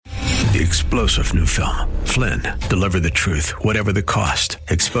The explosive new film, Flynn, deliver the truth, whatever the cost,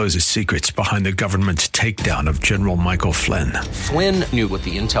 exposes secrets behind the government's takedown of General Michael Flynn. Flynn knew what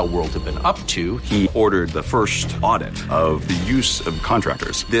the intel world had been up to. He ordered the first audit of the use of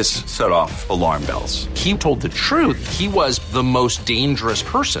contractors. This set off alarm bells. He told the truth. He was the most dangerous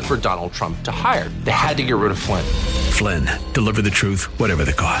person for Donald Trump to hire. They had to get rid of Flynn. Flynn, deliver the truth, whatever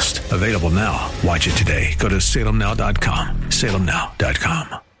the cost. Available now. Watch it today. Go to salemnow.com.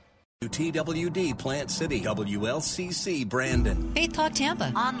 salemnow.com. TWD Plant City, WLCC Brandon. Faith Talk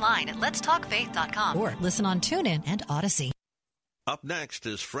Tampa. Online at letstalkfaith.com or listen on TuneIn and Odyssey. Up next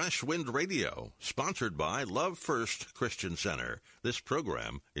is Fresh Wind Radio, sponsored by Love First Christian Center. This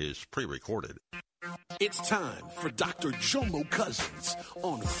program is pre-recorded. It's time for Dr. Jomo Cousins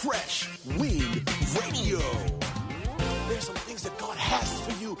on Fresh Wind Radio. There's some things that God has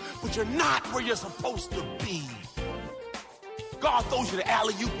for you, but you're not where you're supposed to be. God throws you the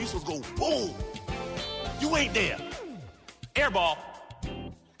alley-oop, you supposed to go boom. You ain't there. Air ball.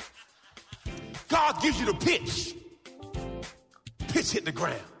 God gives you the pitch. Pitch hit the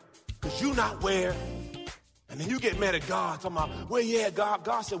ground. Because you're not where. And then you get mad at God, talking about, where you at, God?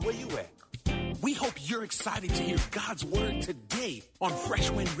 God said, where you at? We hope you're excited to hear God's word today on Fresh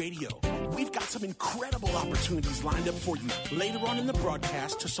Wind Radio. We've got some incredible opportunities lined up for you later on in the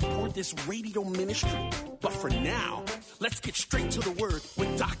broadcast to support this radio ministry. But for now, let's get straight to the word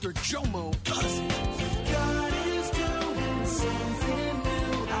with Dr. Jomo Cousins. God is doing something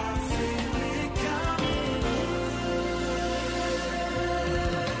new. I feel it coming.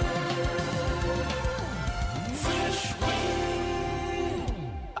 Fresh Wind.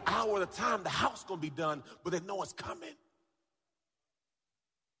 An hour at a time, the house gonna be done, but they know it's coming.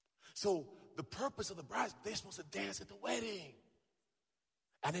 So the purpose of the bride, they're supposed to dance at the wedding.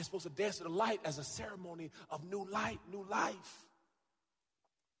 And they're supposed to dance to the light as a ceremony of new light, new life.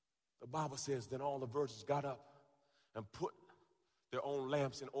 The Bible says, then all the virgins got up and put their own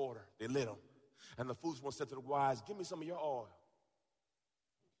lamps in order. They lit them. And the foolish one said to the wise, give me some of your oil.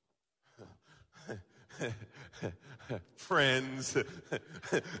 Friends,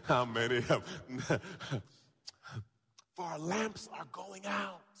 how many of them? For our lamps are going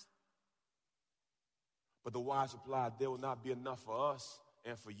out. But the wise replied, there will not be enough for us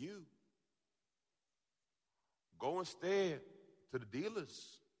and for you. Go instead to the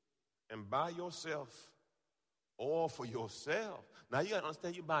dealers and buy yourself oil for yourself. Now, you got to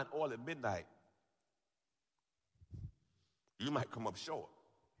understand, you're buying oil at midnight. You might come up short.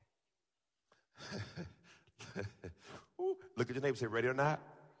 Ooh, look at your neighbor and say, ready or not?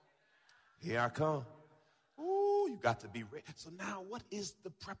 Here I come. Ooh, you got to be ready. So now what is the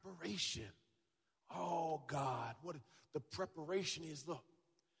preparation? Oh, God, what the preparation is, look,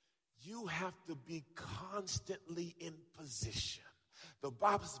 you have to be constantly in position. The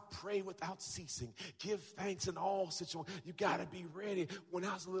Bible says, pray without ceasing. Give thanks in all situations. You got to be ready. When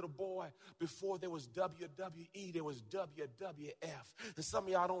I was a little boy, before there was WWE, there was WWF. And some of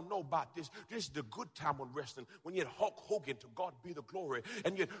y'all don't know about this. This is the good time on wrestling. When you had Hulk Hogan, to God be the glory,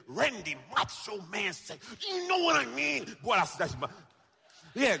 and you had Randy Macho Man say, you know what I mean? Boy, that's my...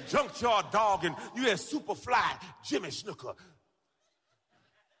 You had Junkyard Dog, and you had Superfly, Jimmy Snuka.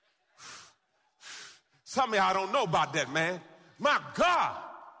 Some of y'all don't know about that, man. My God.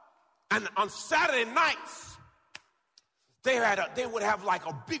 And on Saturday nights, they would have like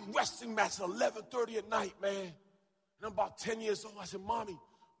a big wrestling match at 11:30 at night, man. And I'm about 10 years old. I said, Mommy,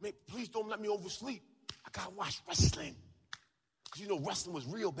 please don't let me oversleep. I got to watch wrestling. Because, you know, wrestling was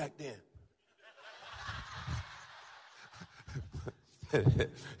real back then.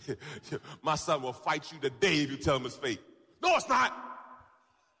 My son will fight you today if you tell him it's fake. No, it's not.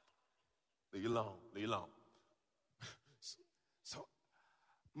 Leave you alone. Leave you alone. So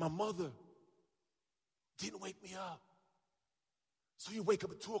my mother didn't wake me up. So you wake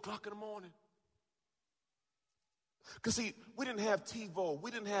up at 2 o'clock in the morning. Because, see, we didn't have TiVo.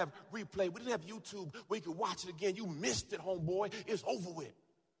 We didn't have replay. We didn't have YouTube where you could watch it again. You missed it, homeboy. It's over with.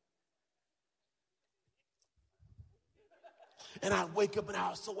 And I'd wake up and I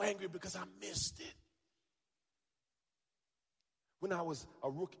was so angry because I missed it. When I was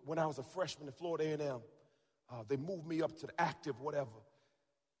a freshman at Florida A&M, they moved me up to the active whatever.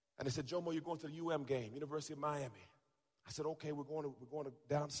 And they said, Jomo, you're going to the UM game, University of Miami. I said, okay, we're going to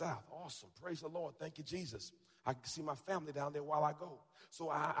down south. Awesome. Praise the Lord. Thank you, Jesus. I can see my family down there while I go. So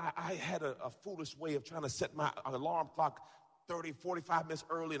I had a foolish way of trying to set my alarm clock 30, 45 minutes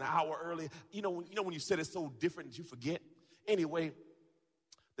early, an hour early. You know when you said it's so different that you forget? Anyway,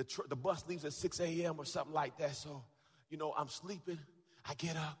 the bus leaves at 6 a.m. or something like that. So, I'm sleeping. I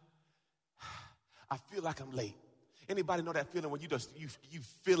get up. I feel like I'm late. Anybody know that feeling when you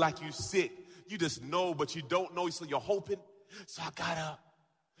feel like you're sick? You just know, but you don't know, so you're hoping. So I got up,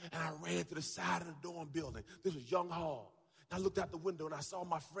 and I ran to the side of the dorm building. This was Young Hall. And I looked out the window, and I saw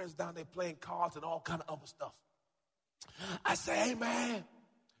my friends down there playing cards and all kind of other stuff. I said, hey, man,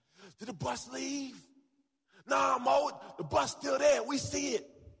 did the bus leave? Nah, Mo, the bus still there. We see it.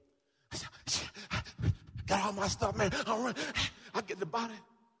 Got all my stuff, man. I get the body.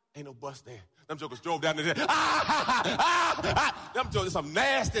 Ain't no bus there. Them jokers drove down there. Them jokers, some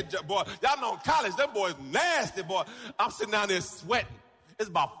nasty boy. Y'all know in college, them boys nasty, boy. I'm sitting down there sweating. It's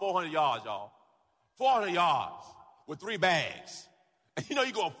about 400 yards, y'all. 400 yards with 3 bags. And you know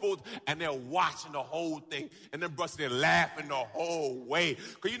you going full, and they're watching the whole thing. And them brothers, they're laughing the whole way.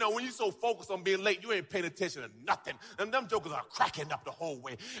 Because, you know, when you're so focused on being late, you ain't paying attention to nothing. And them jokers are cracking up the whole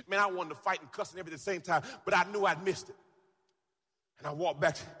way. Man, I wanted to fight and cuss and everything at the same time, but I knew I'd missed it. And I walked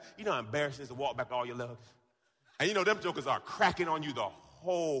back. You know how embarrassing it is to walk back to all your luggage? And you know, them jokers are cracking on you the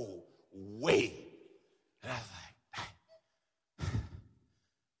whole way. And I was like,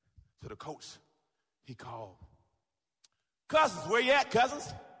 so the coach, he called. Cousins, where you at,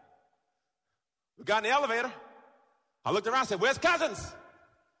 Cousins? We got in the elevator. I looked around and said, where's Cousins?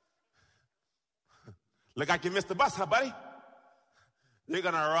 Look like you missed the bus, huh, buddy? You're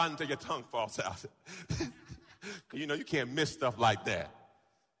going to run till your tongue falls out. Because, you know, you can't miss stuff like that.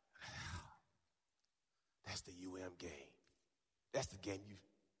 That's the UM game. That's the game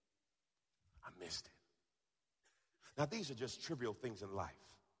I missed it. Now, these are just trivial things in life.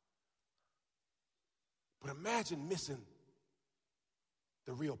 But imagine missing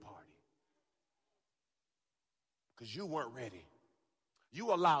the real party. Because you weren't ready.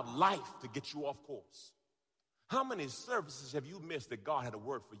 You allowed life to get you off course. How many services have you missed that God had a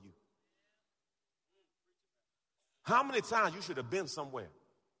word for you? How many times you should have been somewhere?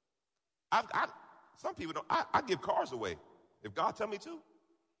 Some people don't. I give cars away if God tell me to.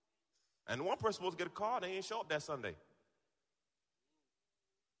 And one person supposed to get a car, they ain't show up that Sunday.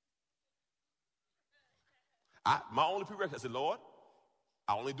 My only prerequisite, I said, Lord,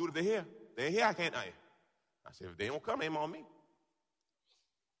 I only do it if they're here. They're here, I can't. I said, if they don't come, they ain't on me.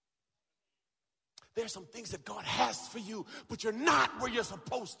 There's some things that God has for you, but you're not where you're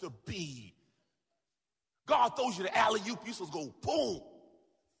supposed to be. God throws you the alley-oop, you're supposed to go boom.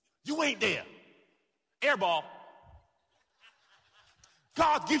 You ain't there. Air ball.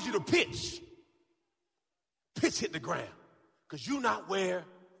 God gives you the pitch. Pitch hit the ground because you're not where.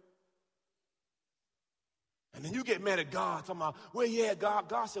 And then you get mad at God, talking about, where you at, God?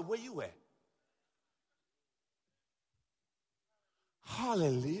 God said, where you at?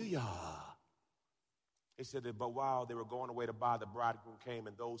 Hallelujah. He said that, but while they were going away to buy, the bridegroom came,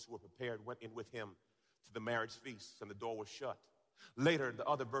 and those who were prepared went in with him to the marriage feast, and the door was shut. Later, the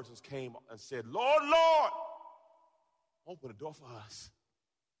other virgins came and said, Lord, Lord, open the door for us.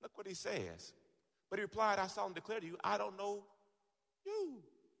 Look what he says. But he replied, I solemnly declare to you, I don't know you.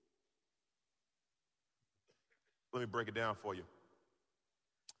 Let me break it down for you.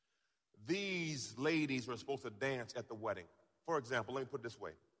 These ladies were supposed to dance at the wedding. For example, let me put it this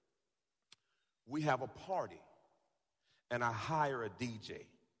way. We have a party, and I hire a DJ.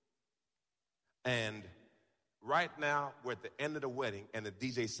 And right now, we're at the end of the wedding, and the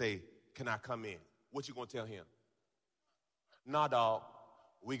DJ say, can I come in? What you going to tell him? Nah, dog,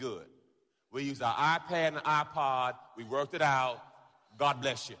 we good. We use our iPad and iPod. We worked it out. God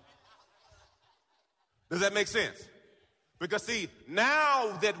bless you. Does that make sense? Because, see,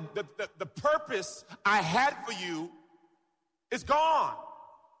 now that the purpose I had for you is gone.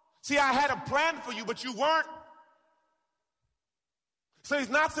 See, I had a plan for you, but you weren't. So he's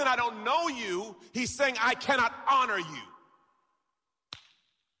not saying I don't know you. He's saying I cannot honor you.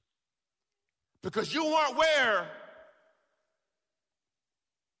 Because you weren't where.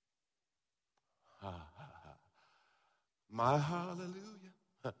 My hallelujah.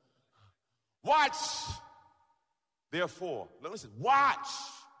 Watch, therefore. Listen, watch,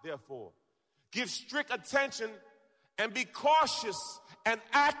 therefore. Give strict attention and be cautious and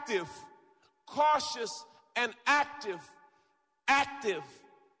active. Cautious and active. Active.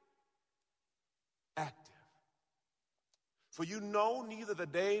 Active. For you know neither the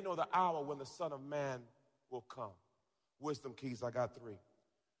day nor the hour when the Son of Man will come. Wisdom keys, I got 3.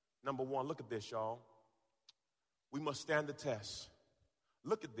 Number 1, look at this, y'all. We must stand the test.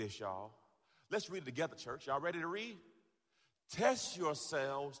 Look at this, y'all. Let's read it together, church. Y'all ready to read? Test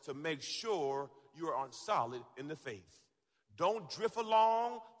yourselves to make sure you are on solid in the faith. Don't drift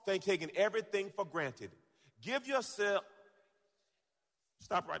along, taking everything for granted. Give yourself...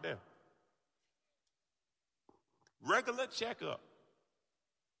 Stop right there. Regular checkup.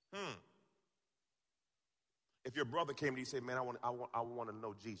 If your brother came to you and said, man, I want to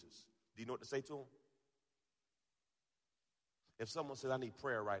know Jesus, do you know what to say to him? If someone says, I need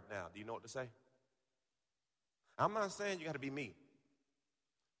prayer right now, do you know what to say? I'm not saying you got to be me,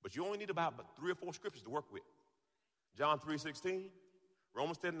 but you only need about 3 or 4 scriptures to work with. John 3:16,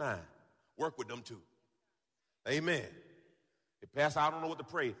 Romans 10:9. Work with them too. Amen. If Pastor, I don't know what to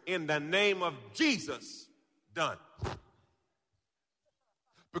pray. In the name of Jesus, done.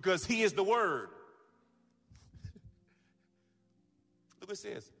 Because he is the word. Look what it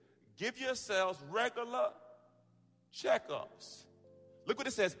says. Give yourselves regular checkups. Look what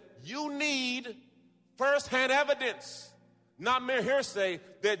it says. You need first-hand evidence, not mere hearsay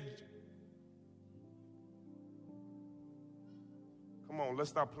that... Come on,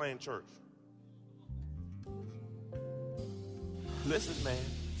 let's stop playing church. Listen, man.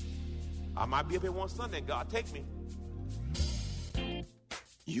 I might be up here one Sunday and God take me.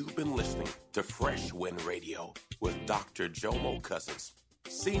 You've been listening to Fresh Wind Radio with Dr. Jomo Cousins,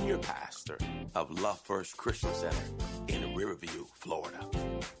 Senior Pastor of Love First Christian Center in Riverview, Florida.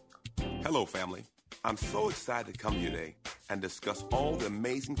 Hello, family. I'm so excited to come here today and discuss all the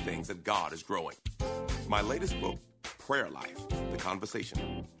amazing things that God is growing. My latest book, Prayer Life, The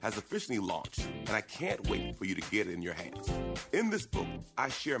Conversation, has officially launched, and I can't wait for you to get it in your hands. In this book, I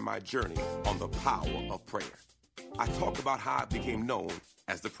share my journey on the power of prayer. I talk about how I became known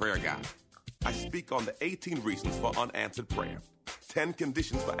as the prayer guy. I speak on the 18 reasons for unanswered prayer, 10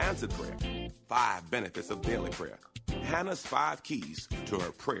 conditions for answered prayer, 5 benefits of daily prayer, Hannah's 5 keys to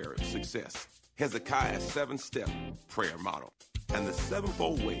her prayer success, Hezekiah's 7-step prayer model, and the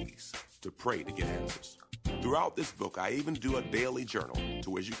 7-fold ways to pray to get answers. Throughout this book, I even do a daily journal to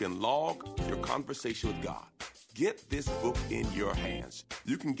where you can log your conversation with God. Get this book in your hands.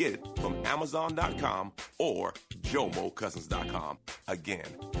 You can get it from Amazon.com or JomoCousins.com. Again,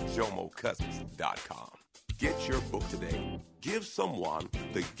 JomoCousins.com. Get your book today. Give someone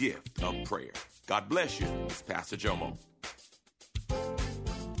the gift of prayer. God bless you. It's Pastor Jomo.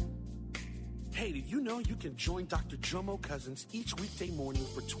 Hey, did you know you can join Dr. Jomo Cousins each weekday morning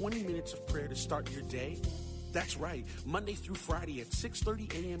for 20 minutes of prayer to start your day? That's right. Monday through Friday at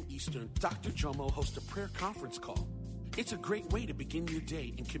 6:30 a.m. Eastern, Dr. Jomo hosts a prayer conference call. It's a great way to begin your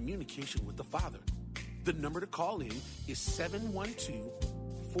day in communication with the Father. The number to call in is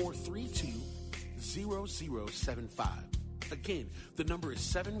 712-432-0075. Again, the number is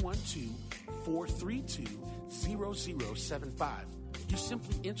 712-432-0075. You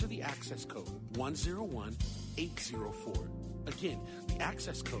simply enter the access code 101804. Again, the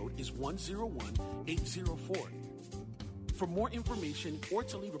access code is 101804. For more information or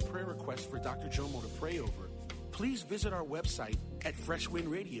to leave a prayer request for Dr. Jomo to pray over, please visit our website at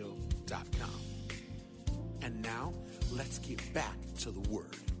freshwindradio.com. And now, let's get back to the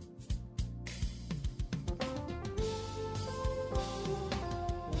Word.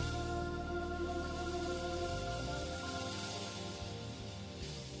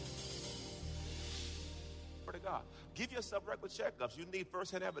 God. Give yourself regular checkups. You need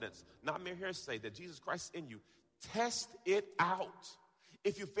first-hand evidence, not mere hearsay, that Jesus Christ is in you. Test it out.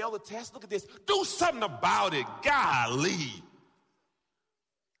 If you fail the test, look at this. Do something about it. Golly.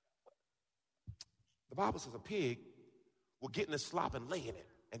 The Bible says a pig will get in the slop and lay in it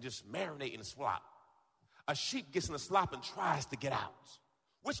and just marinate in the slop. A sheep gets in the slop and tries to get out.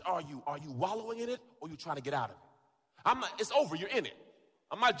 Which are you? Are you wallowing in it or are you trying to get out of it? It's over. You're in it.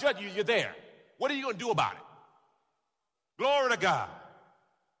 I'm not judging you. You're there. What are you going to do about it? Glory to God.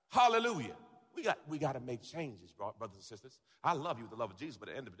 Hallelujah. We got to make changes, brothers and sisters. I love you with the love of Jesus, but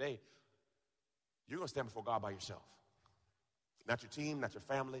at the end of the day, you're going to stand before God by yourself. Not your team, not your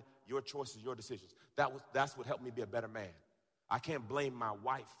family, your choices, your decisions. That's what helped me be a better man. I can't blame my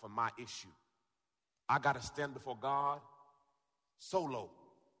wife for my issue. I got to stand before God solo.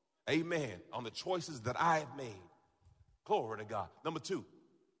 Amen. On the choices that I have made. Glory to God. Number 2,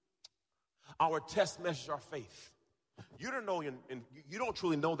 our test measures our faith. You don't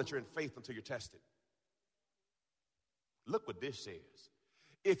truly know that you're in faith until you're tested. Look what this says.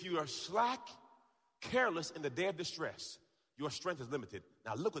 If you are slack, careless in the day of distress, your strength is limited.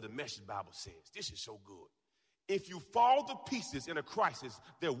 Now look what the Message Bible says. This is so good. If you fall to pieces in a crisis,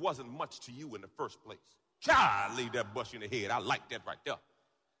 there wasn't much to you in the first place. Child, leave that bust you in the head. I like that right there.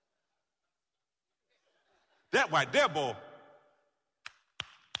 That right there, boy.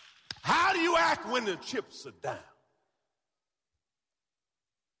 How do you act when the chips are down?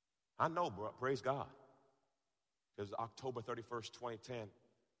 I know, bro. Praise God. It was October 31st, 2010,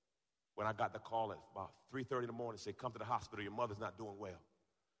 when I got the call at about 3:30 in the morning, said, come to the hospital. Your mother's not doing well.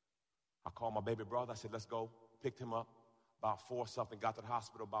 I called my baby brother. I said, let's go. Picked him up about 4 something. Got to the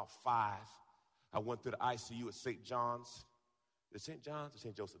hospital about 5. I went through the ICU at St. John's. Is it St. John's or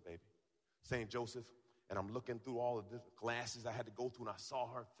St. Joseph, baby? St. Joseph. And I'm looking through all the different glasses I had to go through, and I saw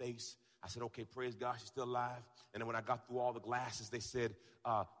her face. I said, okay, praise God, she's still alive. And then when I got through all the glasses, they said,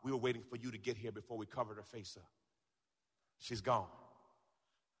 we were waiting for you to get here before we covered her face up. She's gone.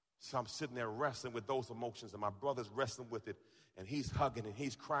 So I'm sitting there wrestling with those emotions, and my brother's wrestling with it, and he's hugging and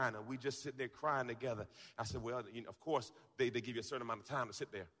he's crying, and we just sitting there crying together. I said, well, of course, they give you a certain amount of time to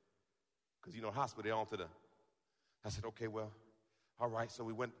sit there, because, hospital, they're on to the. I said, okay, well, all right. So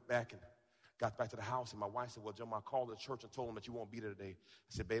we went back and got back to the house, and my wife said, well, Joe, I called the church and told them that you won't be there today. I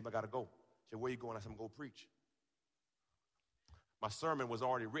said, babe, I got to go. She said, where are you going? I said, I'm going to go preach. My sermon was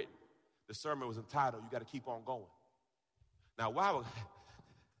already written. The sermon was entitled, You Got to Keep On Going. Now, why would...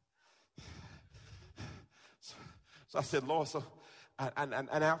 So I said, Lord, and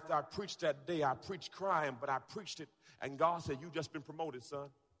after I preached that day, I preached crying, but I preached it, and God said, you've just been promoted, son.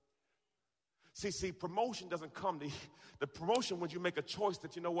 See, promotion doesn't come to the promotion when you make a choice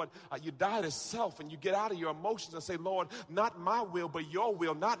that, you die to self and you get out of your emotions and say, Lord, not my will, but your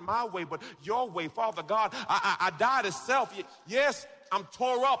will, not my way, but your way. Father God, I die to self. Yes, I'm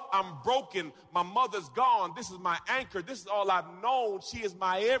tore up. I'm broken. My mother's gone. This is my anchor. This is all I've known. She is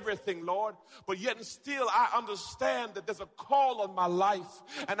my everything, Lord. But yet and still, I understand that there's a call on my life.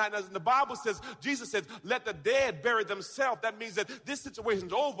 And as the Bible says, Jesus says, let the dead bury themselves. That means that this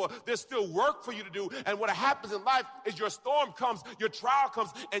situation's over. There's still work for you to do. And what happens in life is your storm comes, your trial comes,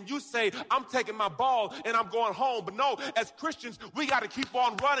 and you say, I'm taking my ball and I'm going home. But no, as Christians, we got to keep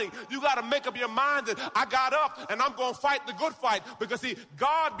on running. You got to make up your mind that I got up and I'm going to fight the good fight, because see,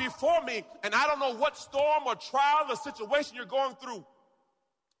 God before me, and I don't know what storm or trial or situation you're going through.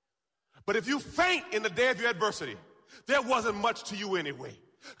 But if you faint in the day of your adversity, there wasn't much to you anyway,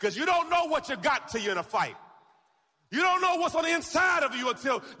 because you don't know what you got till you're in a fight. You don't know what's on the inside of you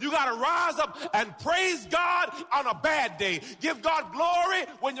until you got to rise up and praise God on a bad day. Give God glory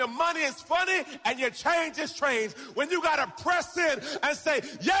when your money is funny and your change is strange. When you got to press in and say,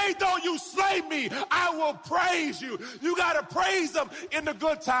 yea, though you slay me, I will praise you. You got to praise him in the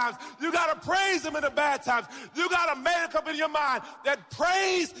good times. You got to praise him in the bad times. You got to make up in your mind that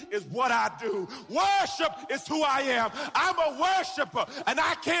praise is what I do. Worship is who I am. I'm a worshiper, and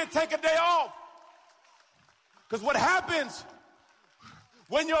I can't take a day off. Because what happens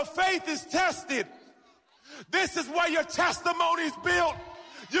when your faith is tested, this is where your testimony is built.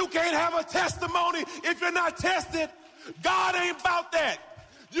 You can't have a testimony if you're not tested. God ain't about that.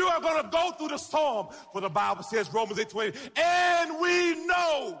 You are going to go through the storm. For the Bible says, Romans 8:20, and we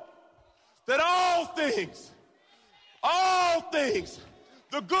know that all things,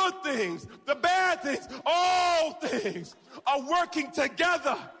 the good things, the bad things, all things are working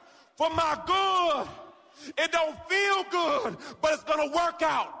together for my good. It don't feel good, but it's going to work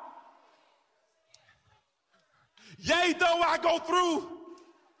out. Yea, though I go through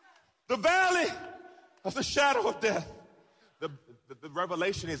the valley of the shadow of death. The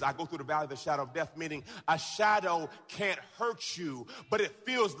revelation is I go through the valley of the shadow of death, meaning a shadow can't hurt you, but it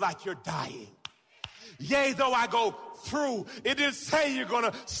feels like you're dying. Yea, though I go through. It didn't say you're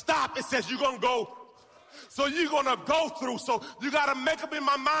going to stop. It says you're going to go. So you're going to go through. So you got to make up in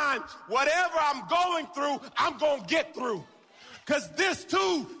my mind, whatever I'm going through, I'm going to get through. Because this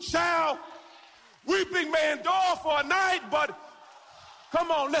too shall, weeping may endure for a night, but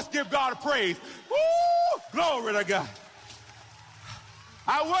come on, let's give God a praise. Woo! Glory to God.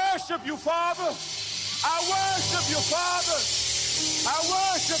 I worship you, Father. I worship you, Father. I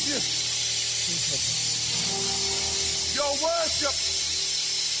worship you. Your worship.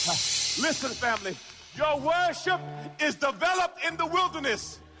 Listen, family. Your worship is developed in the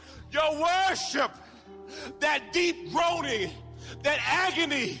wilderness. Your worship, that deep groaning, that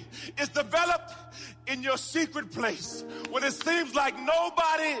agony is developed in your secret place when it seems like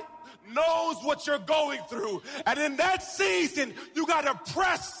nobody knows what you're going through. And in that season, you got to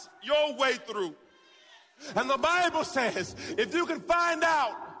press your way through. And the Bible says, if you can find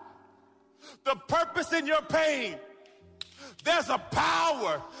out the purpose in your pain, there's a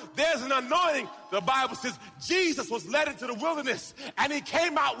power. There's an anointing. The Bible says Jesus was led into the wilderness and he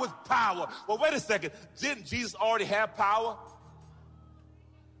came out with power. Well, wait a second. Didn't Jesus already have power?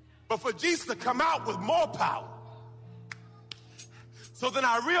 But for Jesus to come out with more power. So then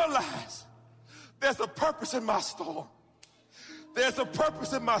I realized there's a purpose in my storm. There's a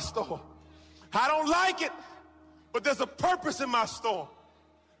purpose in my storm. I don't like it, but there's a purpose in my storm.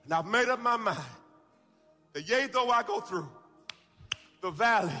 And I've made up my mind that yea, though I go through the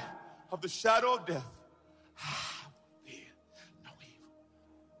valley of the shadow of death, I fear no evil.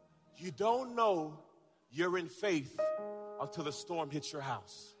 You don't know you're in faith until the storm hits your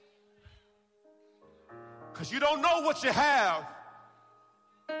house. Because you don't know what you have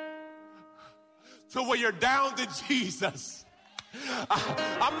till when you're down to Jesus.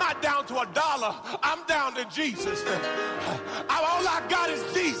 I'm not down to $1. I'm down to Jesus. All I got is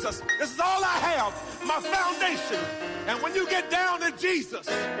Jesus. This is all I have, my foundation. And when you get down to Jesus,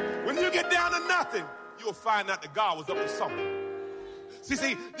 when you get down to nothing, you'll find out that God was up to something.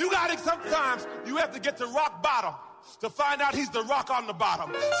 See, you got it. Sometimes you have to get to rock bottom to find out he's the rock on the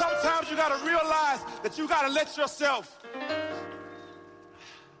bottom. Sometimes you got to realize that you got to let yourself.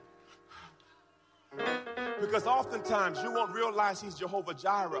 Because oftentimes you won't realize he's Jehovah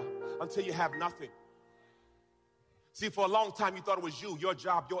Jireh until you have nothing. See, for a long time you thought it was you, your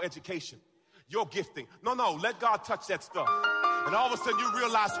job, your education, your gifting. No, let God touch that stuff. And all of a sudden you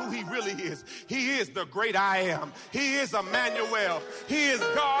realize who he really is. He is the great I am. He is Emmanuel. He is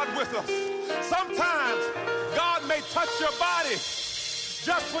God with us. Sometimes God may touch your body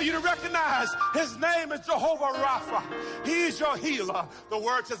just for you to recognize his name is Jehovah Rapha. He is your healer. The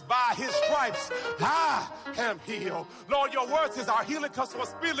word says, by his stripes, I am healed. Lord, your word says our healing comes from us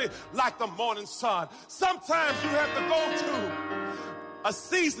speedily like the morning sun. Sometimes you have to go to a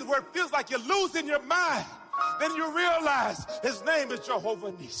season where it feels like you're losing your mind. Then you realize his name is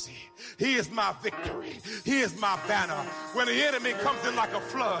Jehovah Nissi. He is my victory. He is my banner. When the enemy comes in like a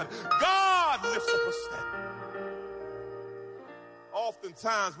flood, God lifts up a standard.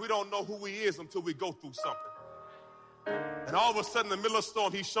 Oftentimes, we don't know who he is until we go through something. And all of a sudden, in the middle of the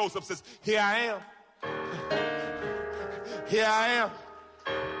storm, he shows up and says, here I am. Here I am.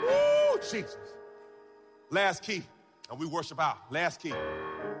 Woo, Jesus. Last key, and we worship out. Last key.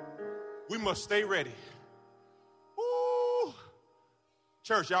 We must stay ready. Woo.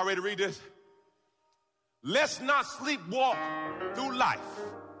 Church, y'all ready to read this? Let's not sleepwalk through life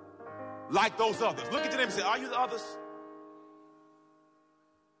like those others. Look at your neighbor and say, are you the others?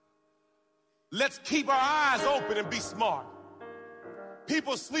 Let's keep our eyes open and be smart.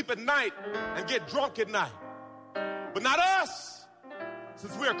 People sleep at night and get drunk at night. But not us,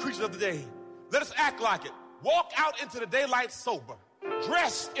 since we're creatures of the day. Let us act like it. Walk out into the daylight sober.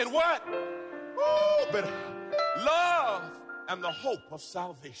 Dressed in what? Woo, but love and the hope of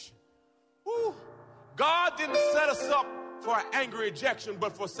salvation. Woo. God didn't set us up for an angry rejection,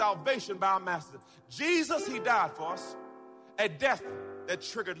 but for salvation by our master. Jesus, he died for us. A death that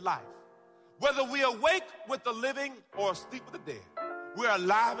triggered life. Whether we awake with the living or asleep with the dead, we're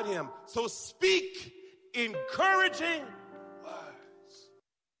alive in him. So speak encouraging words.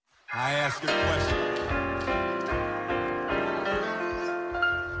 I ask you a question.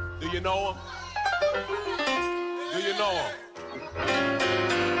 Do you know him? Do you know him?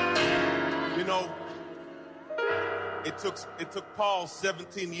 You know, it took Paul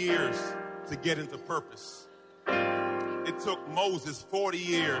 17 years to get into purpose. It took Moses 40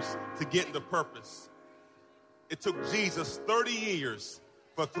 years to get into purpose. It took Jesus 30 years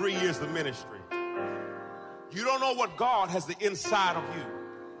for 3 years of ministry. You don't know what God has the inside of you.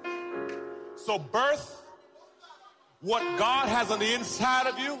 So birth what God has on the inside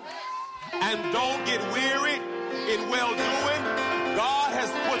of you and don't get weary in well-doing. God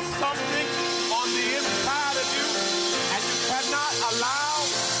has put something on the inside of you and you cannot allow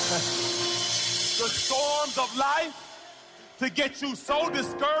the storms of life to get you so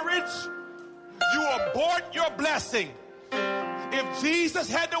discouraged, you abort your blessing. If Jesus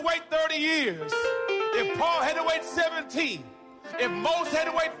had to wait 30 years, if Paul had to wait 17, if Moses had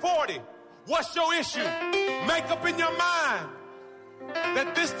to wait 40, what's your issue? Make up in your mind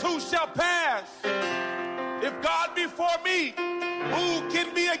that this too shall pass. If God be for me, who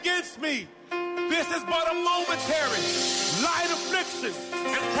can be against me? This is but a momentary, light affliction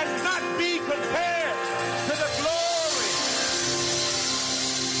and cannot be compared to the glory.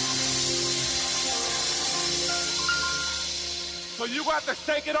 So you got to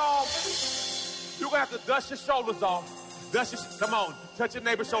shake it off. You got to dust your shoulders off. Come on, touch your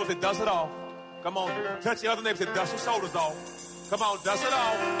neighbor's shoulders and dust it off. Come on, touch your other neighbor and dust your shoulders off. Come on, dust it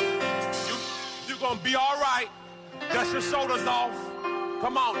off. You're going to be all right. Dust your shoulders off.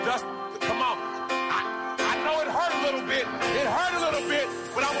 Come on, come on. I know it hurt a little bit. It hurt a little bit,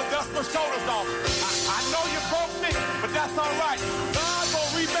 but I'm going to dust my shoulders off. I know you broke me, but that's all right. God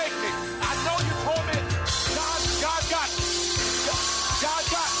will remake me. I know you told me. God got me. God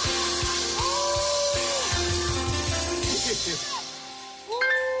got me.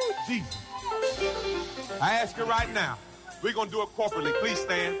 Jesus. I ask you right now. We're going to do it corporately. Please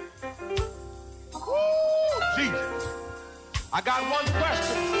stand. Jesus. I got one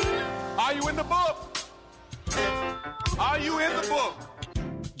question. Are you in the book? Are you in the book?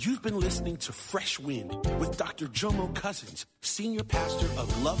 You've been listening to Fresh Wind with Dr. Jomo Cousins, Senior Pastor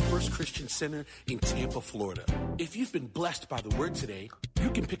of Love First Christian Center in Tampa, Florida. If you've been blessed by the word today, you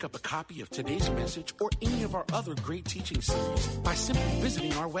can pick up a copy of today's message or any of our other great teaching series by simply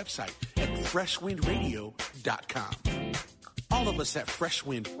visiting our website at freshwindradio.com. All of us at Fresh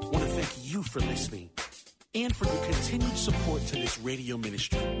Wind want to thank you for listening and for your continued support to this radio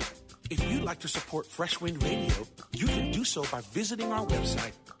ministry. If you'd like to support Fresh Wind Radio, you can do so by visiting our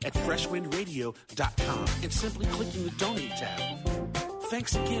website at freshwindradio.com and simply clicking the Donate tab.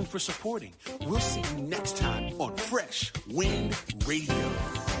 Thanks again for supporting. We'll see you next time on Fresh Wind Radio.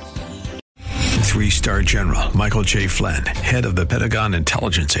 3-star General Michael J. Flynn, head of the Pentagon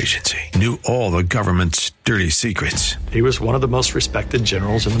Intelligence Agency, knew all the government's dirty secrets. He was one of the most respected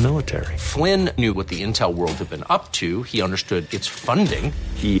generals in the military. Flynn knew what the intel world had been up to. He understood its funding.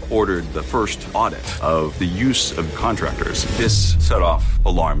 He ordered the first audit of the use of contractors. This set off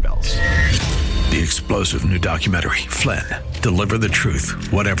alarm bells. The explosive new documentary, Flynn, Deliver the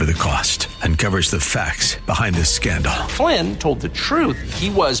Truth, Whatever the Cost, uncovers the facts behind this scandal. Flynn told the truth. He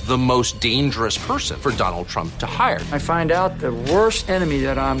was the most dangerous person for Donald Trump to hire. I find out the worst enemy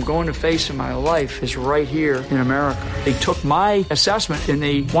that I'm going to face in my life is right here in America. They took my assessment and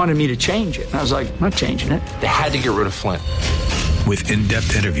they wanted me to change it. And I was like, I'm not changing it. They had to get rid of Flynn. With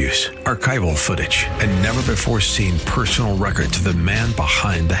in-depth interviews, archival footage, and never-before-seen personal records of the man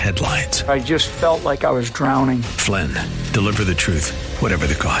behind the headlines. I just felt like I was drowning. Flynn, Deliver the Truth, Whatever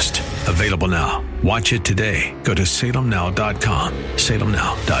the Cost. Available now. Watch it today. Go to salemnow.com.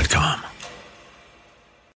 salemnow.com.